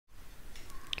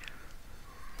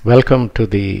Welcome to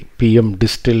the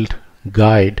PMdistilled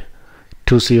Guide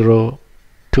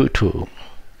 2022.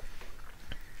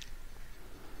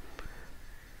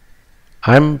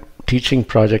 I'm teaching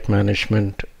project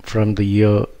management from the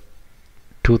year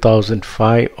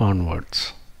 2005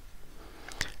 onwards,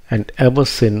 and ever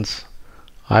since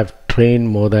I've trained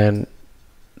more than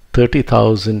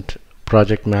 30,000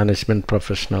 project management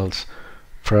professionals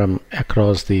from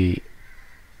across the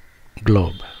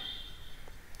globe.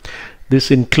 This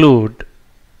include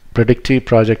predictive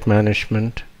project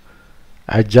management,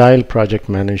 agile project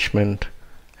management,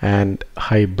 and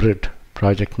hybrid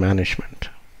project management.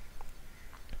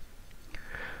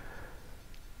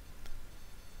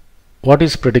 What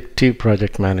is predictive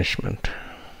project management?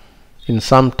 In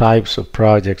some types of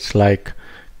projects like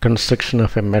construction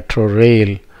of a metro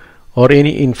rail or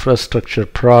any infrastructure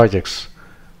projects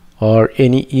or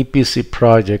any EPC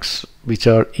projects which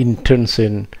are intense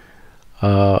in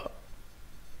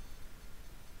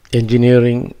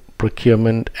engineering,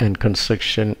 procurement and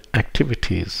construction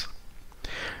activities.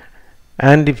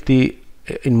 And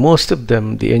in most of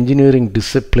them the engineering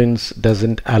disciplines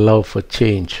doesn't allow for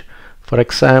change. For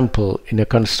example, in a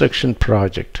construction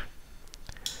project,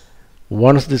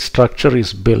 once the structure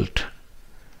is built,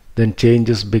 then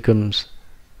changes becomes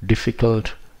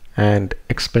difficult and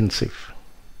expensive.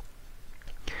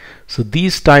 So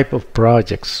these type of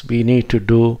projects we need to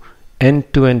do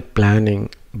end-to-end planning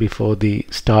before the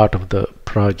start of the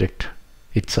project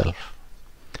itself,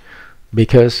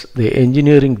 because the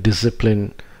engineering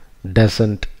discipline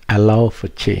doesn't allow for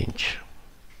change.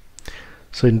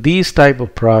 So in these type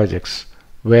of projects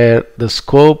where the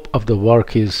scope of the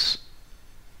work is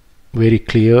very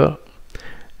clear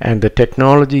and the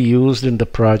technology used in the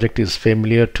project is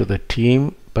familiar to the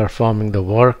team performing the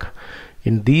work,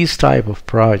 in these type of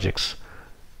projects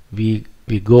we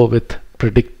go with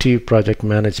predictive project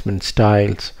management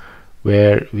styles,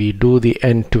 where we do the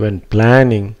end-to-end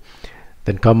planning,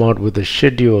 then come out with a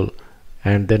schedule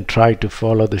and then try to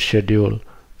follow the schedule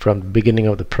from the beginning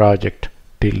of the project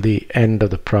till the end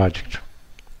of the project.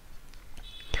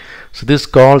 So this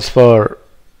calls for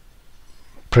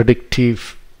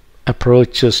predictive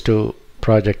approaches to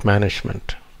project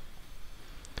management.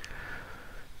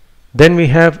 Then we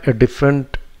have a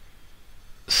different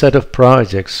set of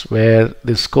projects where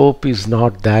the scope is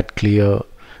not that clear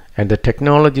and the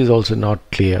technology is also not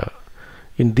clear.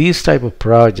 In these type of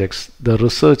projects, the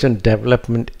research and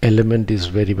development element is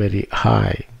very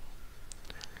high.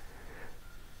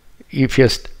 If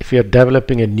you're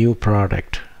developing a new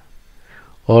product,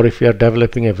 or if you're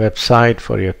developing a website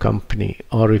for your company,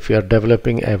 or if you're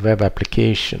developing a web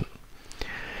application,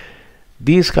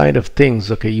 these kind of things,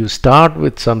 okay, you start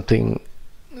with something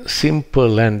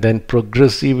simple and then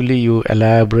progressively you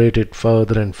elaborate it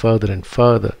further and further and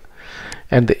further.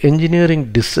 And the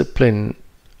engineering discipline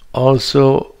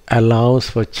also allows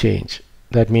for change.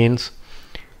 That means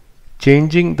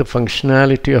changing the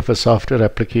functionality of a software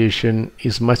application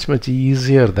is much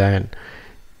easier than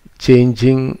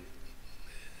changing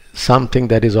something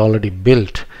that is already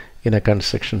built in a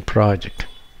construction project.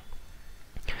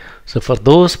 So for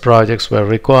those projects where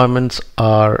requirements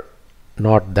are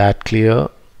not that clear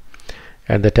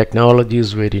and the technology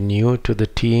is very new to the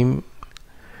team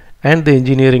and the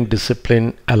engineering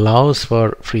discipline allows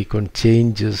for frequent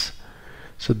changes,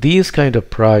 so these kind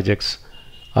of projects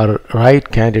are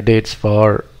right candidates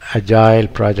for agile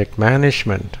project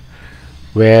management,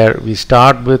 where we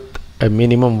start with a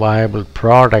minimum viable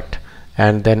product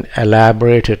and then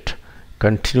elaborate it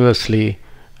continuously,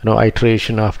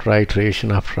 iteration after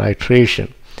iteration after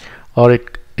iteration. Or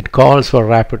it calls for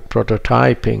rapid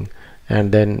prototyping,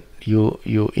 and then you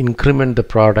increment the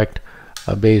product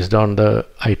based on the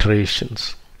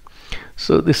iterations.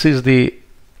 So these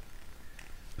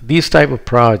type of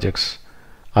projects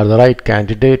are the right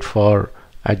candidate for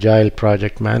agile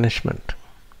project management.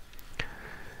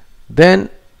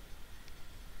 Then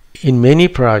in many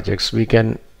projects we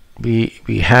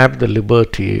have the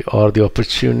liberty or the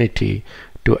opportunity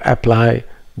to apply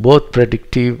both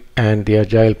predictive and the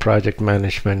agile project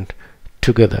management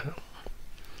together.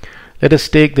 Let us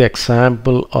take the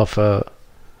example of a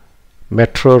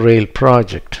metro rail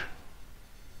project.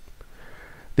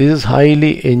 This is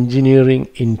highly engineering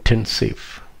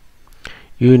intensive.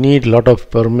 You need a lot of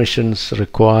permissions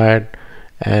required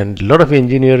and a lot of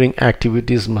engineering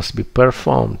activities must be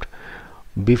performed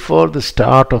before the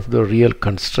start of the real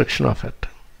construction of it.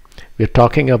 We're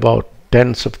talking about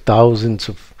tens of thousands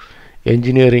of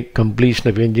completion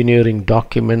of engineering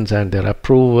documents and their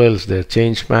approvals, their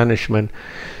change management.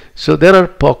 So there are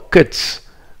pockets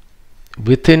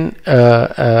within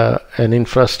an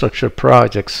infrastructure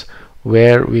projects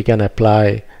where we can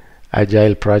apply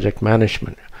Agile project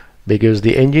management, because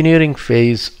the engineering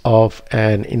phase of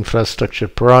an infrastructure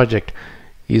project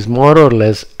is more or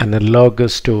less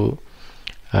analogous to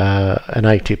an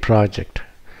IT project,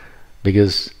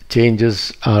 because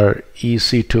changes are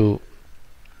easy to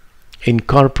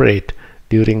incorporate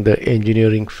during the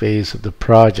engineering phase of the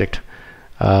project,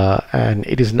 and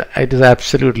it is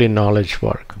absolutely knowledge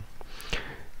work.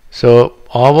 So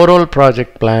overall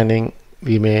project planning,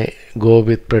 we may go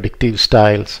with predictive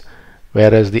styles,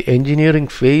 whereas the engineering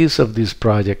phase of these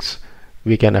projects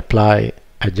we can apply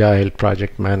Agile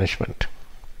project management.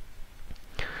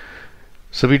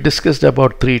 So we discussed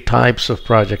about 3 types of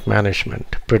project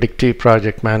management: predictive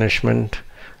project management,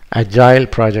 Agile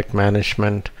project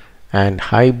management, and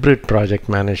hybrid project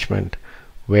management,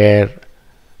 where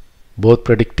both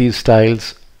predictive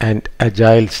styles and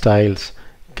Agile styles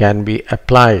can be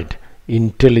applied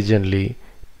intelligently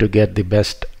to get the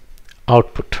best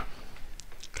output.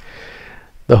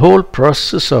 The whole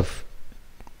process of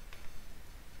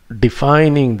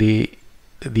defining the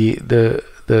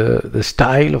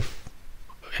style of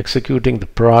executing the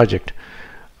project,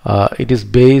 it is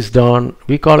based on,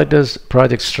 we call it as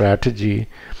project strategy,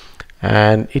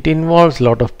 and it involves a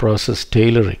lot of process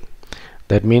tailoring.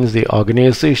 That means the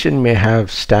organization may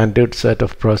have standard set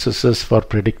of processes for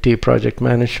predictive project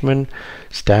management,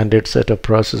 standard set of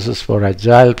processes for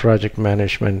Agile project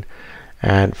management,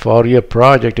 and for your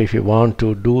project, if you want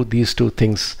to do these 2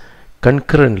 things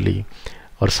concurrently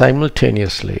or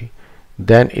simultaneously,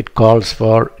 then it calls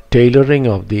for tailoring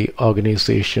of the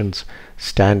organization's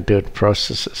standard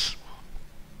processes.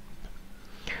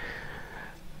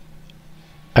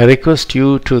 I request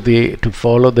you to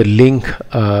follow the link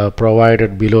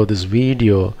provided below this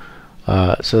video,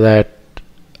 so that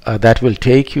that will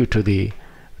take you to the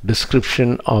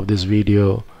description of this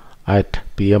video at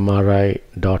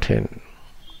pmri.in.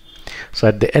 So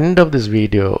at the end of this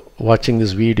video, watching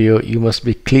this video, you must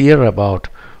be clear about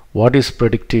what is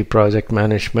predictive project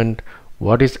management,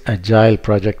 what is Agile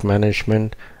project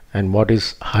management, and what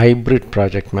is hybrid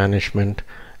project management,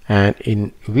 and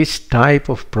in which type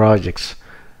of projects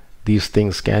these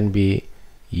things can be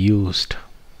used.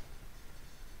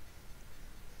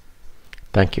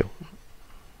 Thank you.